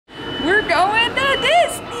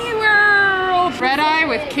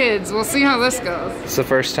with kids. We'll see how this goes. It's the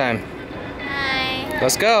first time. Hi.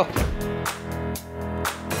 Let's go.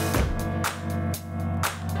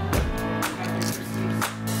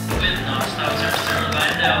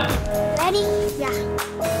 Ready? Yeah.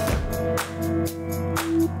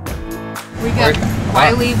 We got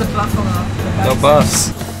Wiley the buffalo. The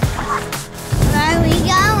bus. Where are we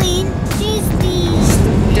going? Disney.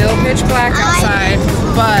 Still pitch black outside,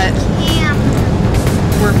 but Yeah.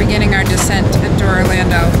 we're beginning our descent into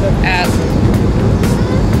Orlando at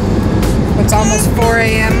what's almost 4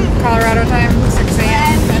 a.m. Colorado time, 6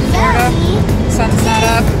 a.m. in Florida. Sun's not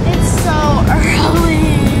up. It's so early.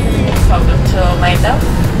 Welcome to Orlando.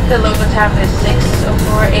 The local time is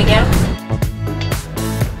 6:04 a.m.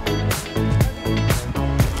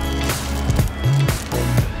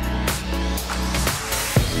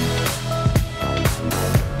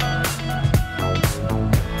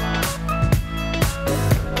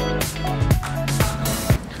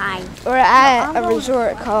 Hi. We're at a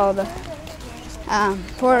resort called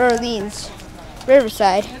Port Orleans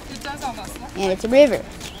Riverside, and it's a river.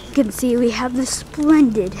 You can see we have this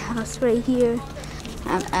splendid house right here.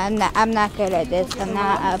 I'm not good at this. I'm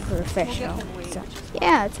not a professional. So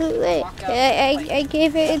yeah, it's Loot Lake. I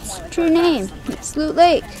gave it its true name. It's Loot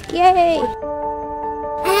Lake. Yay!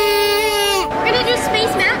 We're gonna do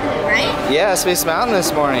Space Mountain, right? Yeah, Space Mountain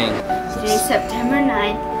this morning. Today's September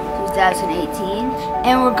 9th, 2018,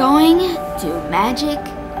 and we're going to Magic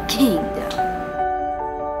Kingdom.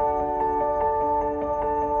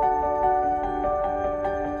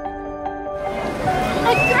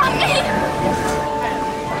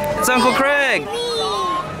 It's Uncle Craig.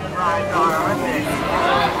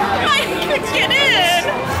 I could get in.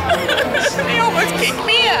 They almost kicked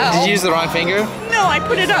me out. Did you use the wrong finger? No, I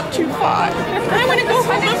put it up too far. I want to go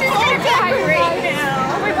home and fall back right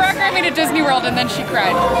now. We brought Grammy to Disney World and then she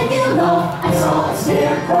cried.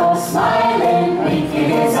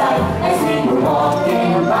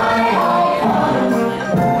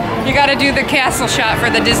 You gotta do the castle shot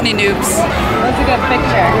for the Disney noobs. That's a good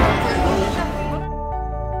picture.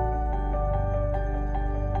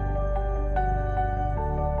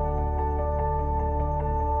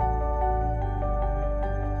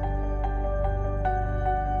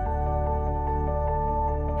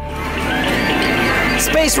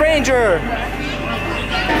 Space Ranger!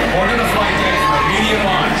 Order the flight deck for immediate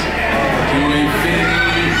launch to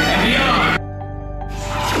infinity and beyond.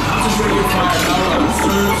 Concentrate your fire power on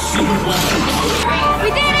third secret weapon. We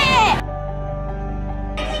did it!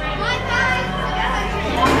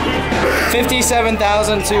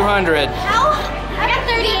 57,200. How? I got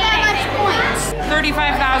 30 points.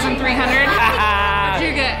 35,300. What'd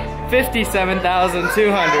you get?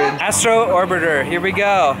 57,200. Astro Orbiter, here we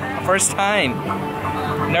go. First time.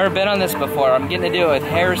 Never been on this before. I'm getting to do it with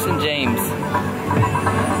Harrison James.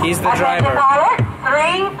 He's the driver.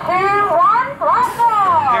 3, 2, 1, blast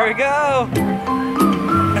off! Here we go.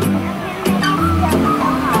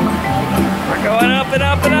 We're going up and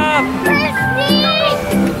up and up.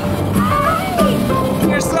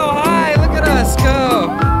 You're so high. Look at us go.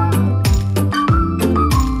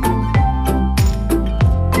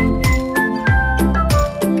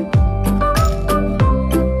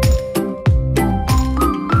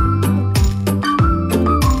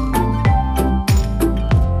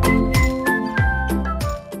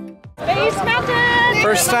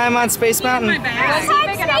 First time on Space Mountain.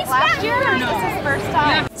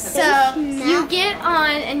 So you get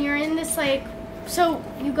on and you're in this so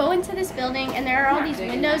you go into this building and there are all these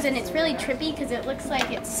windows and it's really trippy because it looks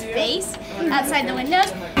like it's space outside the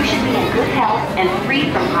windows. Good health and free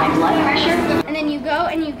from high blood pressure. And then you go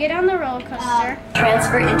and you get on the roller coaster.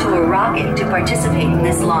 Transfer into a rocket to participate in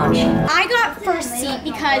this launch. I got first seat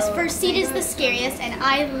because first seat is the scariest and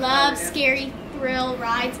I love scary thrill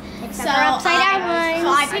rides. So upside down ones. So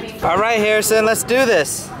I picked All right, Harrison, let's do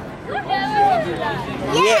this.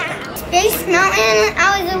 Yeah. Space Mountain,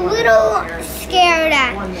 I was a little scared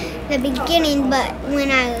at the beginning, but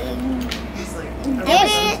when I did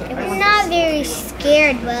it, I'm not very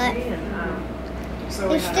scared, but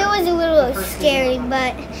it still was a little scary,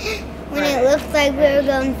 but when it looked like we were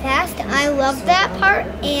going fast, I loved that part,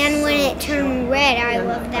 and when it turned red, I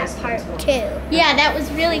loved that part too. Yeah, that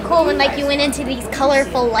was really cool when you went into these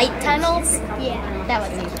colorful light tunnels. Yeah. That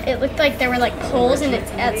was it. It looked like there were poles and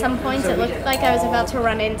at some points it looked like I was about to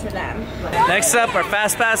run into them. Next up are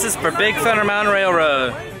fast passes for Big Thunder Mountain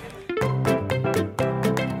Railroad.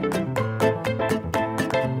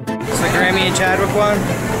 It's the Grammy and Chadwick one.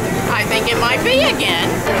 I think it might be again.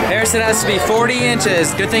 Harrison has to be 40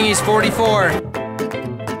 inches. Good thing he's 44.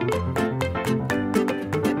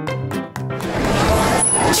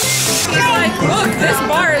 Look, this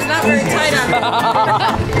bar is not very tight on me.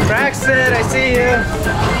 Braxton, I see you.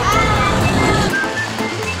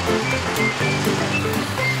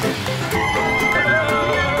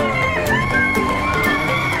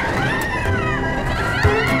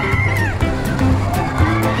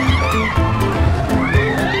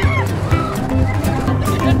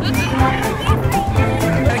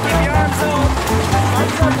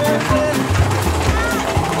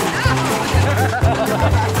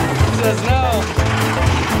 Says no.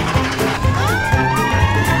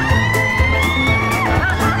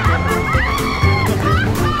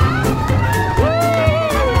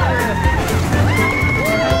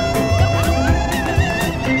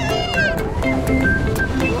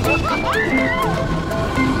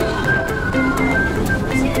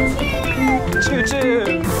 Choo choo.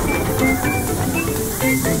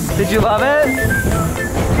 Did you love it?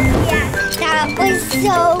 Yeah, that was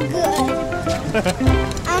so good.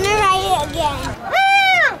 I'm gonna ride it again.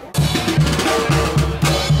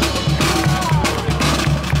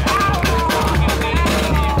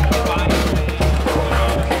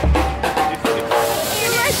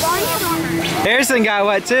 Harrison got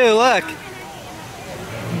wet too, look.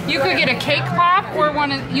 You could get a cake pop or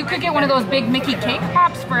you could get one of those big Mickey cake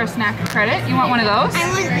pops for a snack credit. You want one of those? I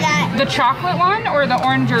want that. The chocolate one or the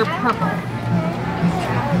orange or purple?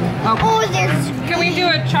 Okay. Oh, there's Can we do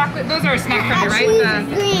a chocolate? Those are a snack credit, right?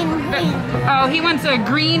 green. Oh, he wants a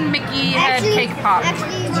green Mickey head cake pop.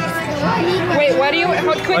 Actually, just Wait, what do you?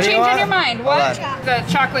 Quit changing want? your mind. What? The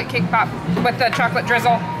chocolate cake pop with the chocolate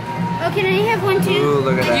drizzle. Oh, can I have one too? Ooh,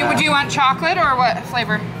 look at that. Would you want chocolate or what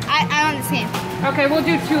flavor? I want the same. Okay, we'll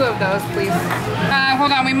do 2 of those, please.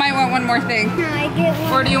 Hold on, we might want one more thing. Can I get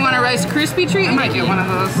one? Or do you want a Rice Krispie treat? You might get one of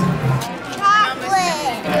those.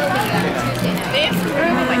 Chocolate. They have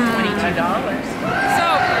screw like $22. So,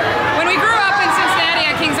 when we grew up in Cincinnati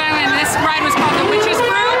at Kings Island, this ride was called the Witch's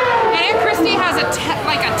Brew. And Aunt Christy has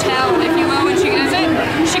like a tell, if you will, when she does it.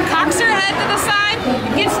 She cocks her head to the side,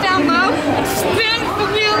 gets down low, and spins the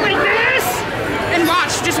wheel like this. And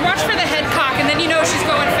just watch for the head cock, and then you know she's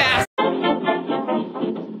going fast.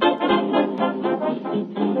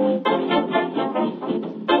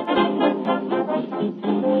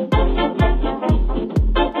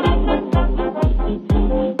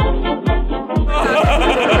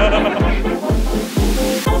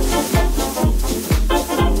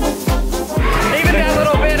 Even that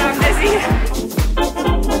little bit, I'm dizzy.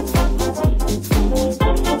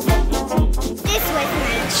 This was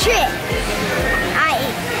my trip.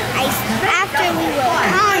 After we were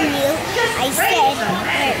calling you, I said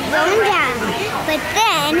we're going down. But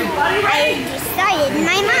then I decided in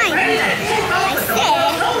my mind. I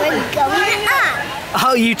said we're going up.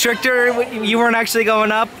 Oh, you tricked her? You weren't actually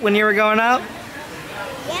going up when you were going up?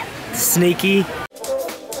 Yep. Sneaky. I'm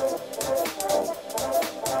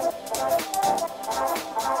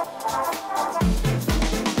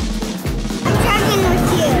tracking with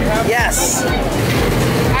you. Yes.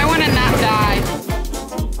 I want to not die.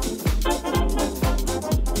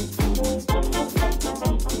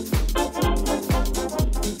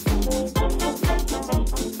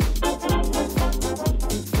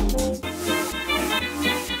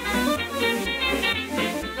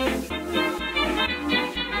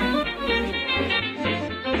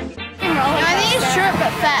 I think it's short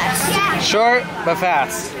but fast. Yeah. Short but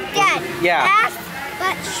fast. Dad. Yeah. Fast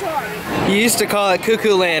but short. You used to call it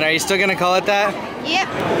Cuckoo Land. Are you still gonna call it that? Yep.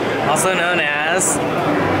 Also known as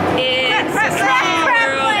It's a small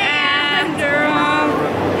world after all.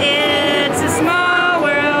 It's a small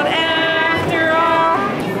world after all.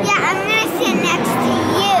 Yeah, I'm gonna sit next to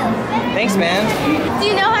you. Thanks, man. Do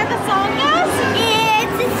you know how the song goes?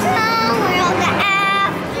 It's a small world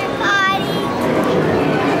after party.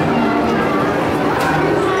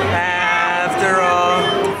 After all.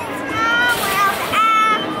 Small world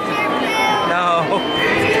after blue. No.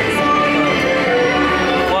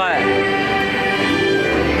 What?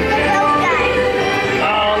 The boat guy.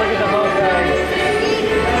 Oh, look at the boat guys.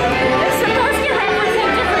 It's supposed to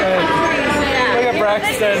represent different countries. Yeah. Look at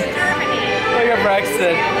Braxton. Look at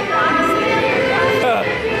Braxton.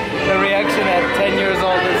 The reaction at 10 years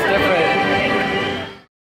old is different.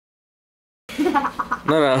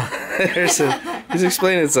 No. He's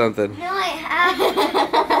explaining something. No, I have.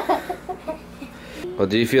 Well,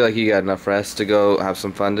 do you feel like you got enough rest to go have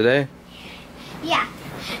some fun today? Yeah.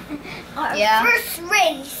 Our first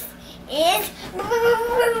race is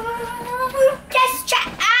test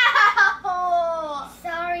track. Ow!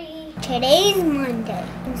 Sorry. Today's Monday,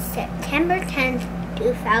 September 10th,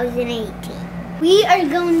 2018. We are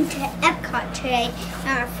going to Epcot today,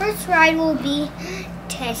 and our first ride will be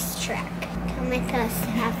to test track. Come with us to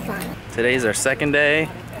have fun. Today's our second day.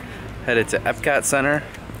 Headed to Epcot Center.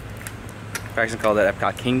 We're actually called it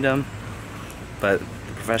Epcot Kingdom, but the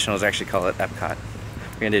professionals actually call it Epcot.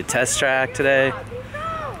 We're gonna do test track today.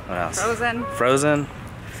 What else? Frozen. Frozen.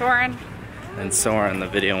 Soarin'. And Soarin', the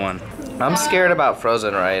video one. I'm scared about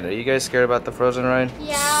Frozen ride. Are you guys scared about the Frozen ride?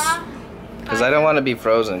 Yeah. Because I don't want to be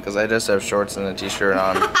frozen because I just have shorts and a t-shirt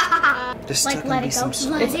on. Just Like, let it go.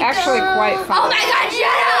 It's actually quite fun. Oh my god,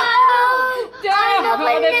 shut up! Don't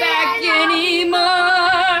hold it back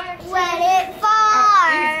anymore. Let it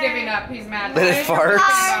fart. He's giving up. He's mad. Let it fart?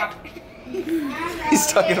 Fart. He's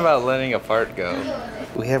talking about letting a fart go.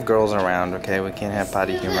 We have girls around, okay? We can't have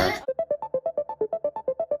potty humor.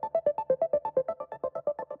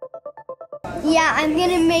 Yeah, I'm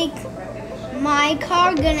gonna make my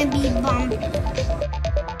car gonna be bumpy.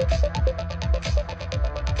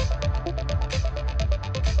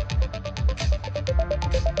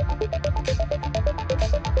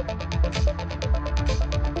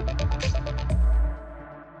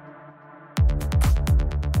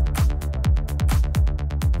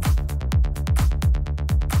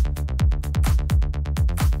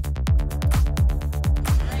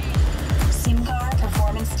 SIM card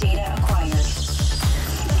performance data acquired.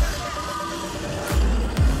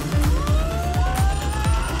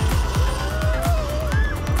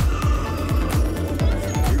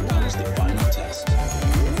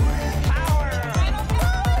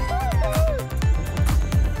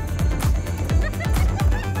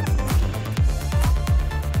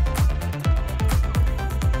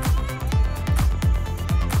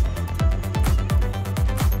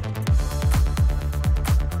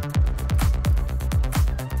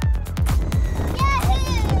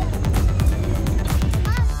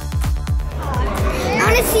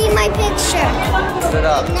 See my picture. Put it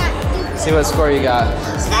up. See what score you got.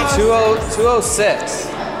 206.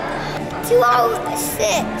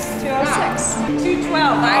 206.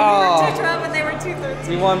 212. I Oh. were 212 and they were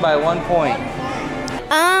 213. You won by 1 point.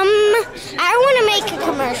 I want to make a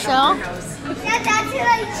commercial. Yeah, that's what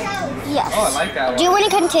I chose. Yes. Oh, I like that one. Do you want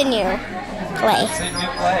to continue? Play. Say new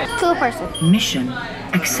play. Cool person. Mission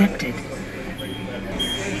accepted.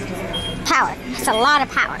 Power. It's a lot of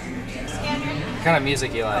power. What kind of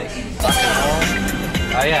music you like?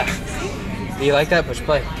 Oh yeah. Do you like that? Push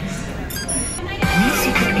play. These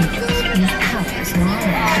secret agents use powers long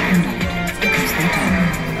enough to conduct because they do.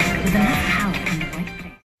 With enough power in the right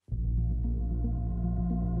place.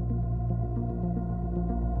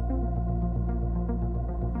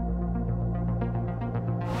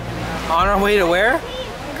 On our way to where?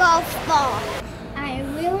 Golf ball. I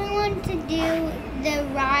really want to do the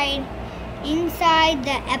ride inside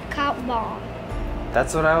the Epcot ball.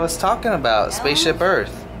 That's what I was talking about. Spaceship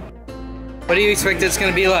Earth. What do you expect it's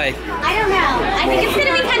gonna be like? I don't know. I think it's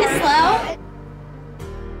gonna be kind of slow.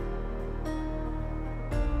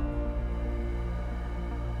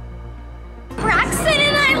 Braxton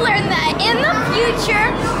and I learned that in the future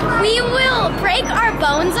we will break our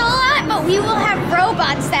bones a lot, but we will have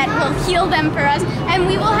robots that will heal them for us, and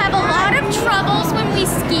we will have a lot of troubles when we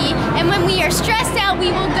ski, and when we are stressed out, we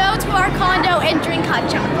will go to our condo and drink hot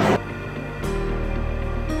chocolate.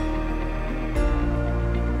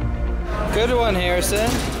 Good one, Harrison.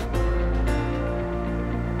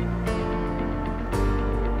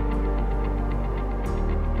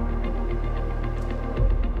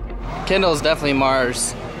 Kendall's definitely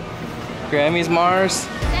Mars. Grammy's Mars.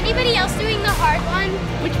 Is anybody else doing the hard one?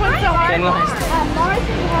 Which one's the hard Kendall. one? Mars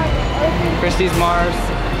is hard. Christy's Mars.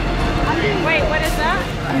 Wait, what is that?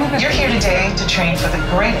 You're here today to train for the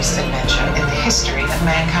greatest adventure in the history of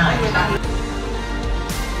mankind.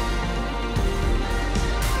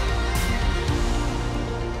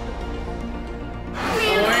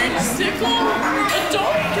 Sickle,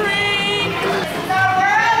 adult drink.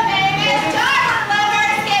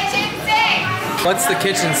 What's the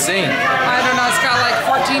kitchen sink? I don't know. It's got like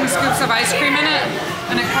 14 scoops of ice cream in it,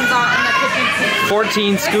 and it comes out in the kitchen sink.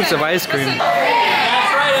 14 scoops of ice cream. That's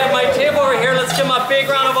right, I have my table over here. Let's give them a big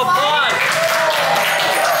round of applause.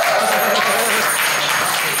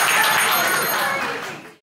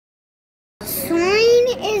 Soaring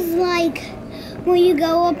is like when you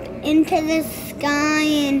go up into the sky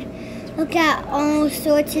and look at all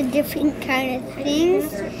sorts of different kind of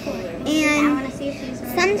things. And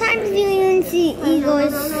sometimes you even see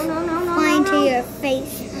eagles flying to your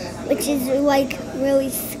face, which is like really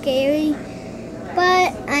scary.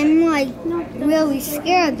 But I'm like really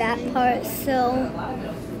scared of that part, so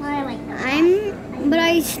but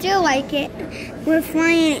I still like it. We're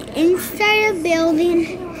flying inside a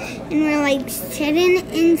building and we're like sitting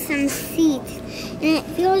in some seats, and it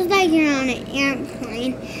feels like you're on an airplane.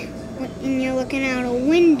 airplane and you're looking out a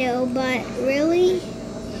window, but really,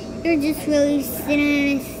 you're just really sitting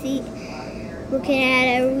in a seat looking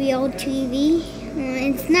at a real TV.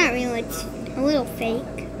 It's not real, it's a little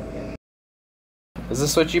fake. Is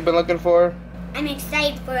this what you've been looking for? I'm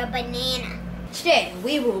excited for a banana. Today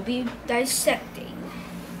we will be dissecting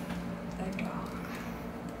a dog.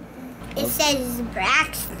 It says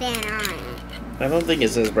Braxton on it. I don't think it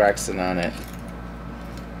says Braxton on it.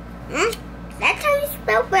 Huh? That's how you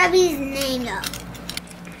spell Bubby's name though.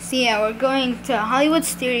 So yeah, we're going to Hollywood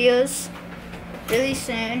Studios really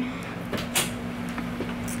soon.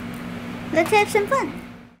 Let's have some fun.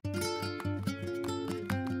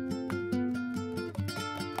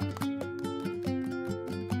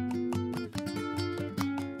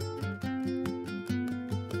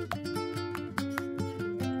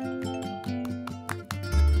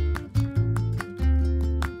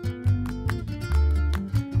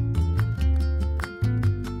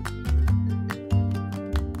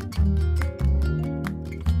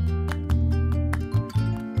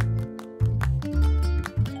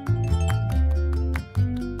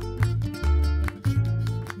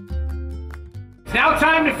 Now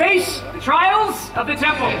time to face the trials of the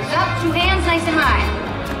temple. Up, 2 hands nice and high.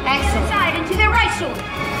 Exit side into their right shoulder.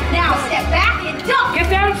 Now step back and dump. Get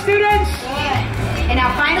down, students. Good. And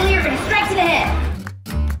now finally you're going to strike to the head.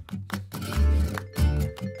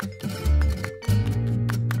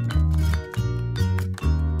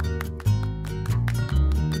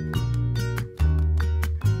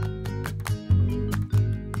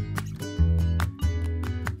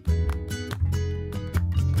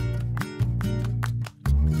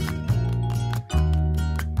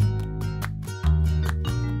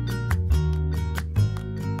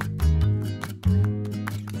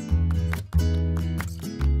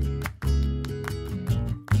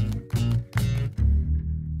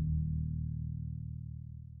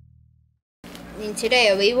 And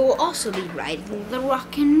today we will also be riding the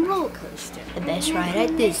rock and roller coaster, the best ride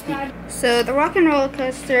at Disney. So the rock and roller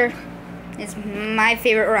coaster is my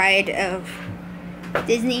favorite ride of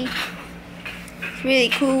Disney. It's really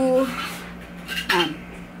cool.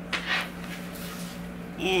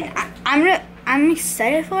 And I'm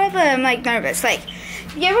excited for it, but I'm like nervous. Like,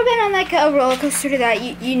 have you ever been on like a roller coaster that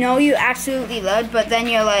you know you absolutely loved, but then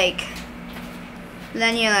you're like,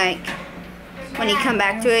 when you come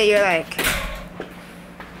back to it, you're like,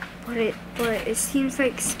 but it seems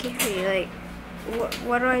like scary. Like,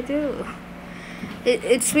 what do I do?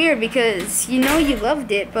 It's weird because you know you loved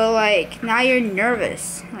it, but like now you're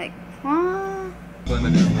nervous. Like, what? What are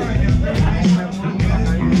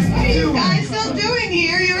you guys still doing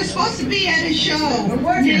here? You were supposed to be at a show.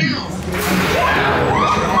 What now?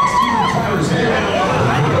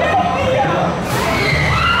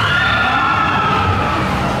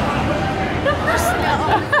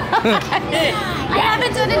 I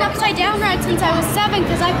haven't done an upside down ride since I was 7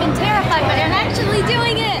 because I've been terrified, but I'm actually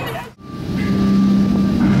doing it.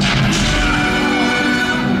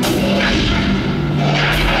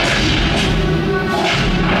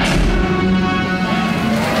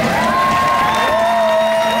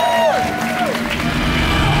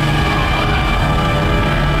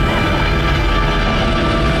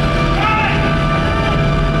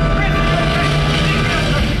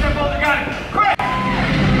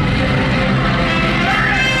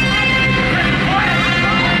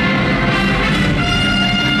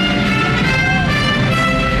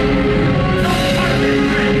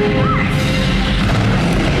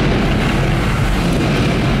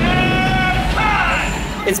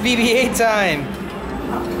 It's BB-8 time!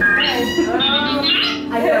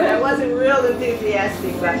 I know, that wasn't real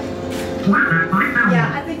enthusiastic, but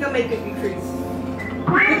yeah, I think I'll make it decrease.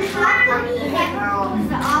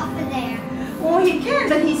 Off of there. Well, he can,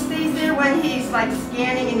 but he stays there when he's like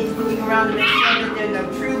scanning and he's moving around to make sure that there are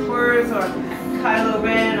no troopers or Kylo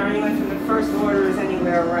Ren or anyone from the First Order is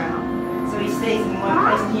anywhere around. So he stays in one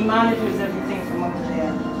place and he monitors everything from over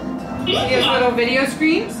there. He has little video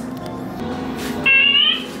screens.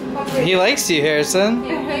 He likes you, Harrison. He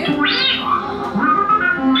does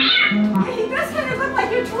kind of look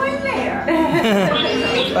like your twin there.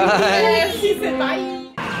 Bye. He said bye.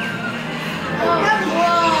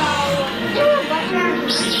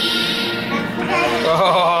 Oh.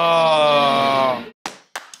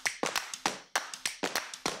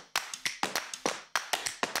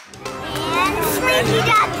 And Slinky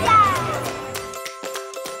got that.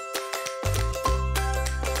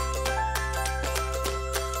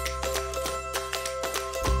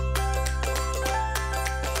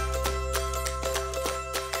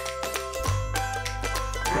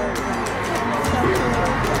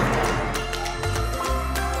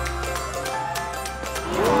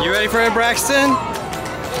 ready for it, Braxton?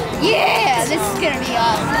 Yeah, this is gonna be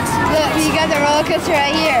awesome. Look, you got the roller coaster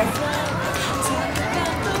right here.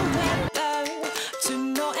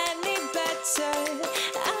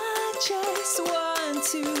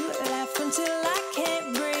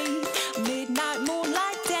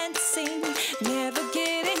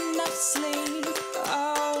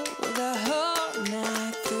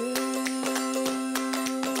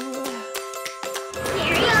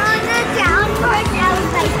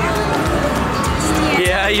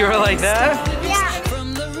 Yeah, you were like that? Yeah.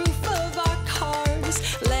 From the roof of our cars,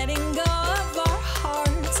 letting go of our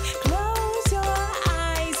hearts. Close your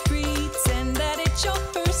eyes, pretend that it's your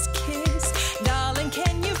first kiss. Darling,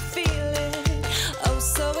 can you feel it? Oh,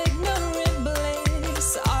 so ignorant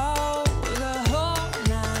bliss. Oh, the whole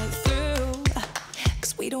night through.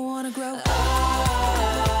 'Cause we don't wanna grow up.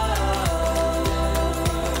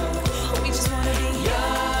 We just wanna be young.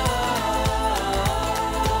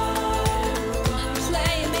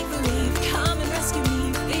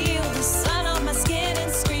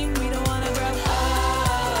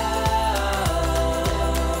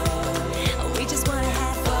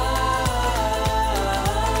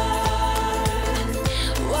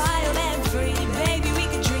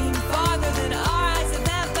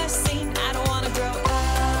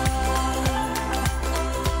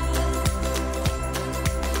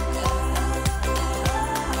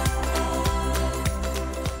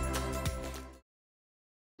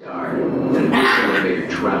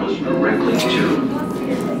 Travels directly to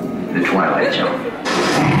the Twilight Zone.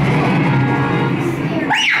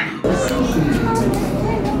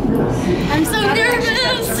 I'm so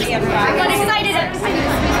nervous. I'm excited.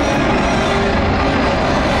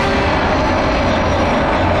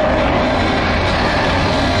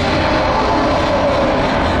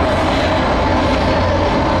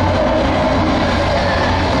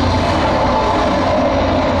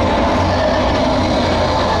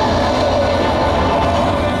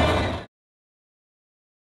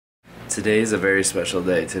 Today is a very special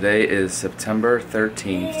day. Today is September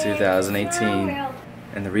 13th, 2018.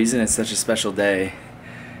 And the reason it's such a special day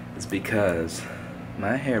is because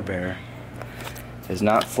my Hair Bear is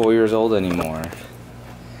not 4 years old anymore.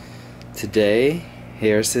 Today,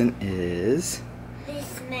 Harrison is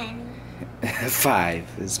This many. 5.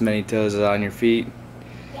 As many toes as on your feet.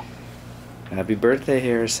 Yeah. Happy birthday,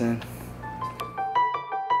 Harrison.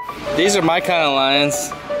 These are my kind of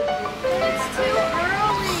lions.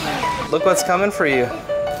 Look what's coming for you.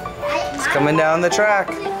 It's coming down the track.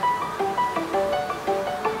 Across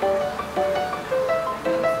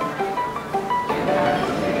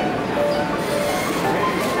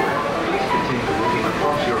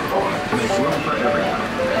your phone to make room for everyone.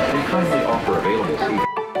 They kindly offer available seating.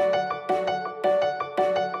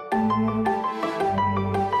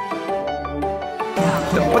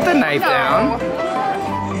 Put the knife down.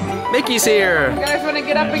 Mickey's here. You guys want to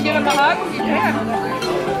get up and give him a hug? You can.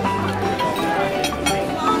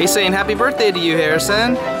 He's saying happy birthday to you,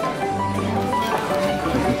 Harrison.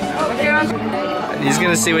 He's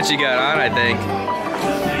gonna see what you got on, I think.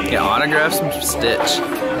 Yeah, autograph some Stitch.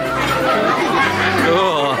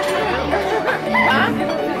 Cool.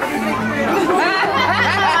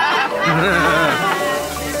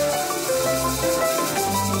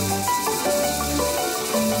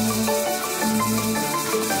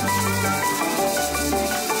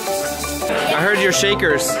 I heard your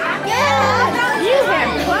shakers.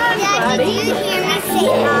 Dad, did you hear me say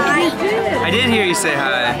hi? I did hear you say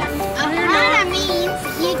hi. That means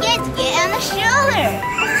you get to get on the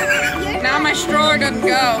stroller. Now my stroller doesn't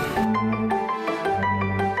go.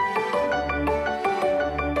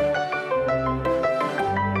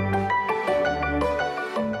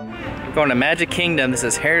 Going to Magic Kingdom. This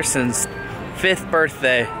is Harrison's 5th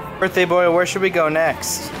birthday. Birthday boy, where should we go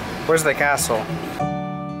next? Where's the castle?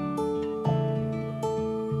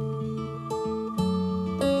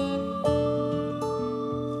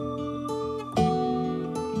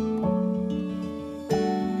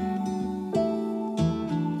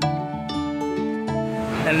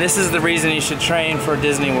 And this is the reason you should train for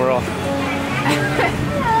Disney World.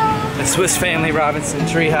 The Swiss Family Robinson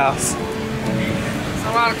Treehouse. It's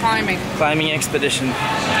a lot of climbing. Climbing expedition.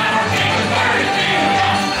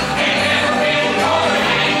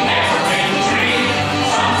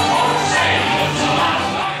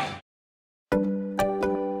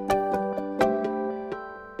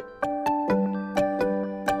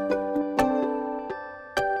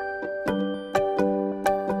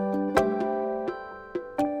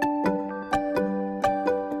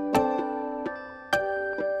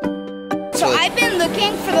 So I've been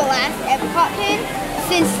looking for the last Epcot pin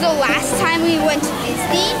since the last time we went to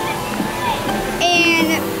Disney.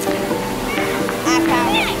 And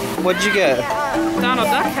What did you get? Donald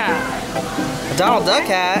Duck hat. A Donald Duck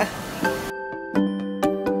hat?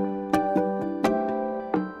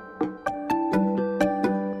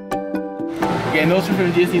 Getting those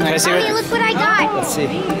from Disneyland. Can I see Mommy, look what I got. Let's see.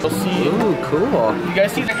 Ooh, cool. You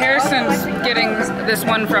guys see the Harrison's getting this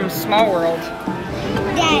one from Small World.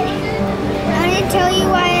 Dad, I want to tell you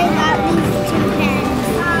why I got these two pens.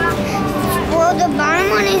 Well, the bottom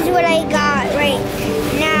one is what I got right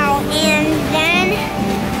now, and then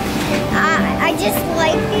I just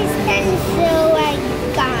like these pens, so I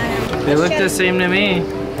got them. They look the same to me.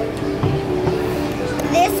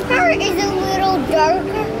 This part is a little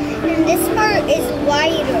darker, and this part is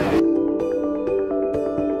whiter.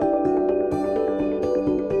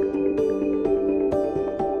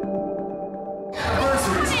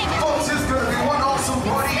 Folks, it's gonna be one awesome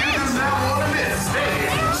party you do not want to miss. Hey,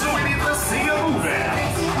 so we need to see a movie.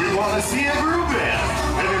 We want to see a groove band.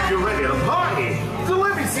 And if you're ready to party, then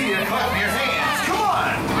let me see you clap your hands. Come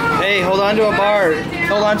on. Hey, hold on to a bar.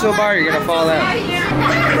 Hold on to a bar, you're gonna fall down.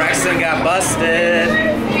 Braxton got busted.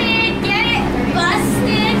 Get it?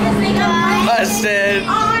 Busted. Busted.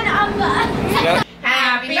 On a bus. Yep.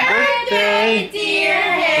 Happy birthday, dear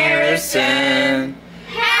Harrison.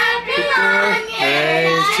 Happy birthday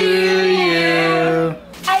to you.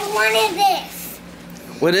 I wanted this.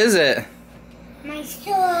 What is it? My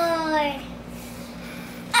sword.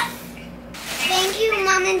 Thank you,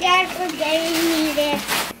 Mom and Dad, for getting me this.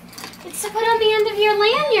 It's to put on the end of your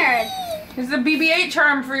lanyard. It's the BB-8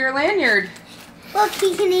 charm for your lanyard. Look,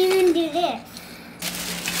 he can even do this.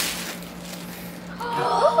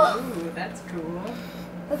 Ooh, that's cool.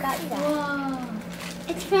 Who got you that? Whoa.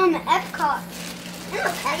 It's from Epcot. And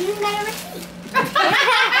look, I even got a receipt.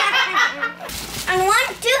 And 1,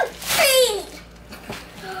 2, 3.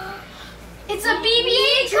 It's a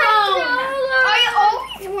BB-8 drone. I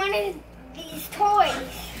always wanted these toys.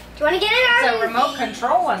 Do you want to get it out? It's a remote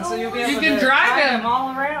control one, so you'll be able can to drive him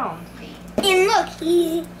all around. And look,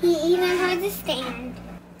 he even has a stand.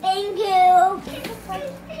 Thank you.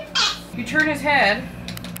 You turn his head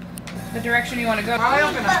the direction you want to go.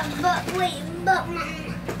 But wait, Mom.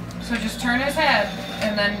 So just turn his head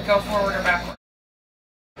and then go forward or backward.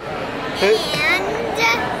 And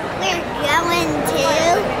we're going to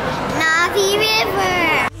Navi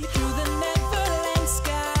River. Through the Neverland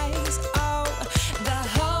skies, oh, the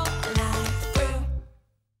whole night through.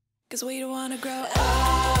 'Cause we don't wanna grow up.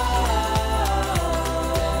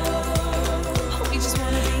 We just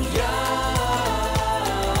wanna be young.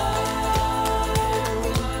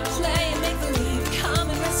 Play and make believe, come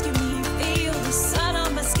and rescue me. Feel the sun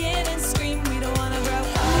on my skin and scream. We don't wanna grow up.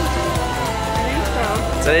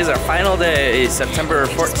 Today's our final day, September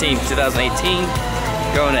 14th, 2018.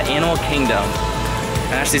 Going to Animal Kingdom.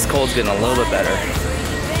 And actually, this cold's getting a little bit better.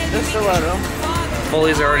 Just a little.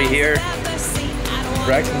 Foley's already here.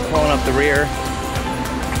 Braxton's pulling up the rear.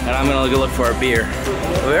 And I'm gonna go look for our beer.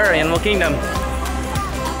 We're at Animal Kingdom.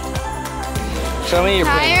 Show me your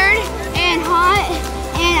plate. Tired and hot,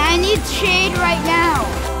 and I need shade right now.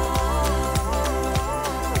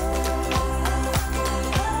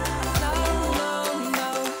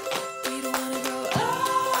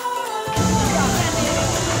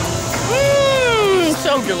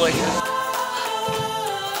 So delicious.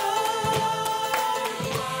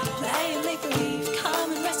 Play and make believe,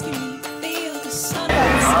 come and rescue me. Feel the sun.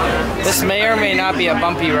 This may or may not be a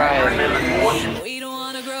bumpy ride. We don't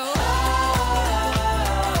wanna grow up.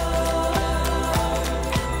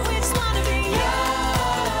 We just wanna be young.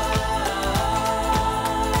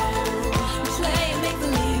 Play and make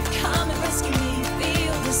believe, come and rescue me.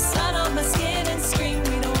 Feel the sun on my skin and scream.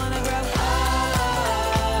 We don't wanna grow up.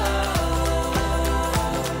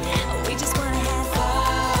 We just wanna have fun.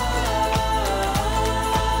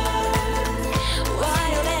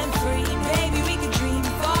 Wild and free, maybe we could dream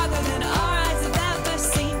farther than our eyes have ever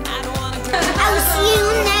seen. I don't wanna grow up. I'll see you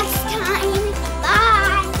next time.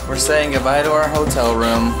 Bye. We're saying goodbye to our hotel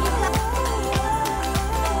room.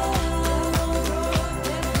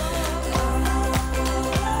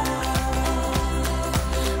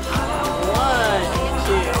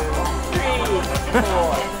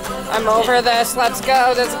 I'm over this. Let's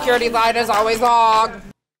go. The security line is always long.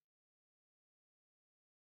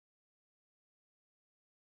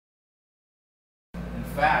 In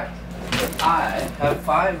fact, I have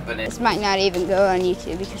 5 bananas. This might not even go on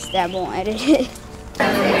YouTube because Dad won't edit it.